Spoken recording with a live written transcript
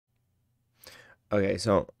Okay,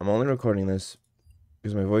 so I'm only recording this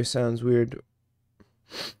because my voice sounds weird,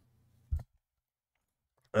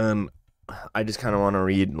 and I just kind of want to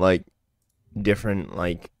read like different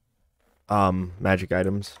magic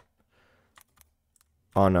items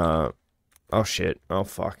on oh shit, oh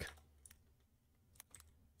fuck,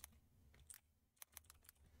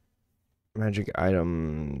 magic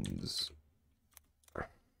items.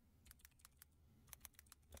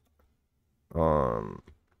 Um,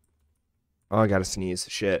 oh, I gotta sneeze.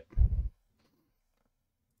 Shit.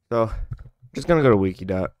 So, just gonna go to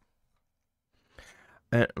Wikidot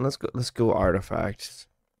and let's go artifacts.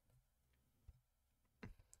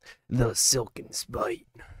 The silken spite.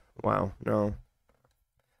 Wow, no.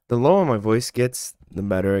 The lower my voice gets, the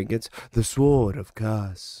better it gets. The sword of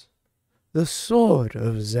Kas. The sword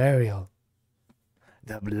of Zariel.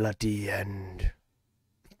 The bloody end.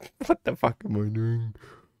 What the fuck am I doing?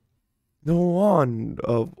 The wand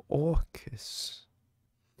of Orcus.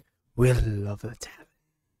 Will of the tavern.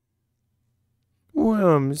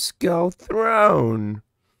 Wormskull throne.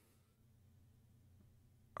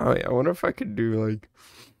 Oh yeah, I wonder if I could do like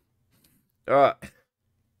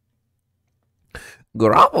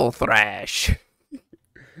grovel thrash.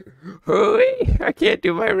 Hooey, I can't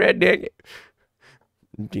do my redneck.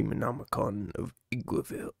 Demonomicon of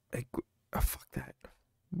Iguaville. Fuck that.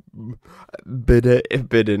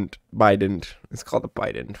 Bident. It's called a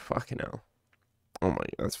Bident. Fucking hell. Oh my,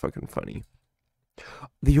 that's fucking funny.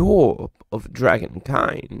 The Orb of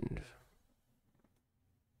Dragonkind.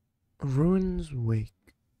 Ruins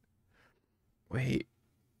Wake. Wait.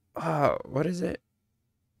 What is it?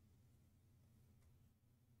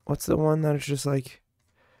 What's the one that is just like...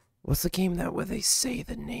 What's the game that where they say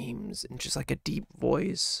the names in just like a deep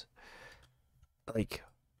voice? Like,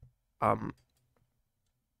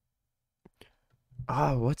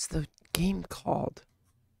 what's the game called?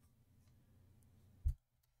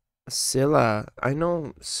 Scylla. I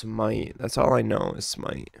know Smite. That's all I know is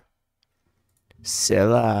Smite.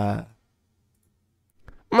 Scylla.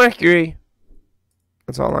 Mercury.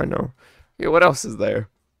 That's all I know. Okay, what else is there?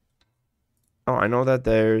 Oh, I know that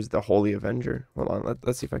there's the Holy Avenger. Hold on,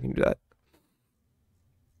 let's see if I can do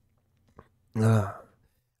that.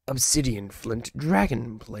 Obsidian Flint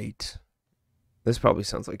Dragon Plate. This probably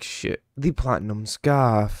sounds like shit. The Platinum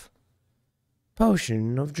Scarf.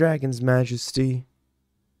 Potion of Dragon's Majesty.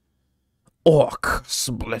 Orc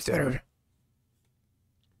Splitter.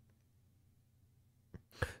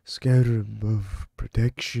 Scarab of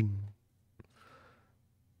Protection.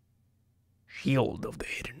 Shield of the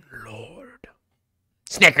Hidden Lord.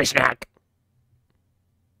 Snicker Snack.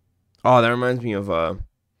 Oh, that reminds me of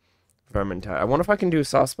Vermintide. I wonder if I can do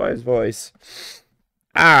Sauce by his voice.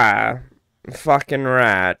 Fucking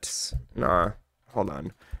rats. Nah, hold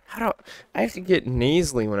on. I have to get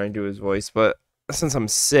nasally when I do his voice, but since I'm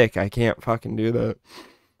sick, I can't fucking do that.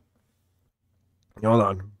 Hold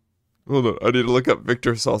on. I need to look up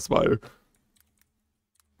Victor Salzmeier.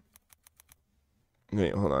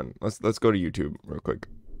 Wait, hold on. Let's go to YouTube real quick.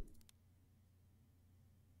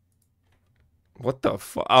 What the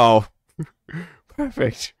fuck? Oh,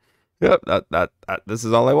 perfect. Yep, that this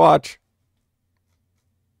is all I watch.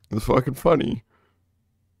 It's fucking funny.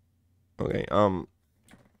 Okay, oh,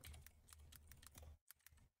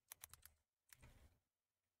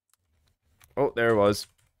 there it was.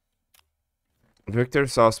 Victor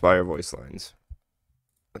Salzmeier voice lines.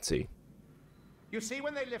 Let's see. You see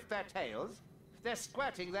when they lift their tails? They're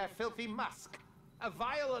squirting their filthy musk. A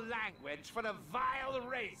vile language for a vile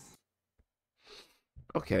race.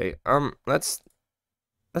 Okay, let's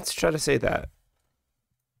try to say that.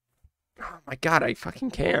 Oh my god, I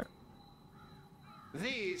fucking can't.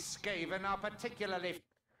 These Skaven are particularly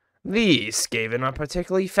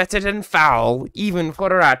fetid and foul, even for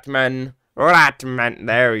ratmen. Ratmen,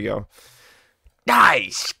 there we go. Die,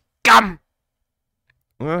 scum!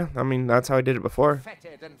 Well, I mean, that's how I did it before.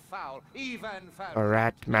 fetid and foul, even for A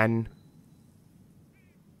ratman.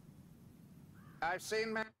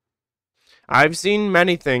 I've seen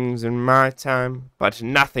many things in my time, but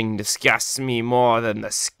nothing disgusts me more than the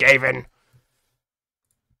Skaven.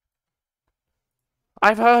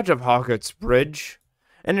 I've heard of Hogwarts Bridge.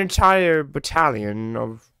 An entire battalion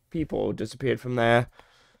of people disappeared from there.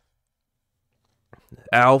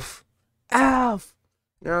 Elf. No,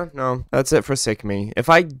 that's it for sick me. If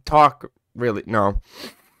I talk really, no,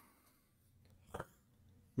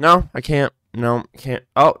 I can't. No, can't.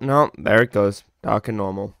 Oh, no, there it goes. Talking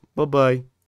normal. Bye-bye.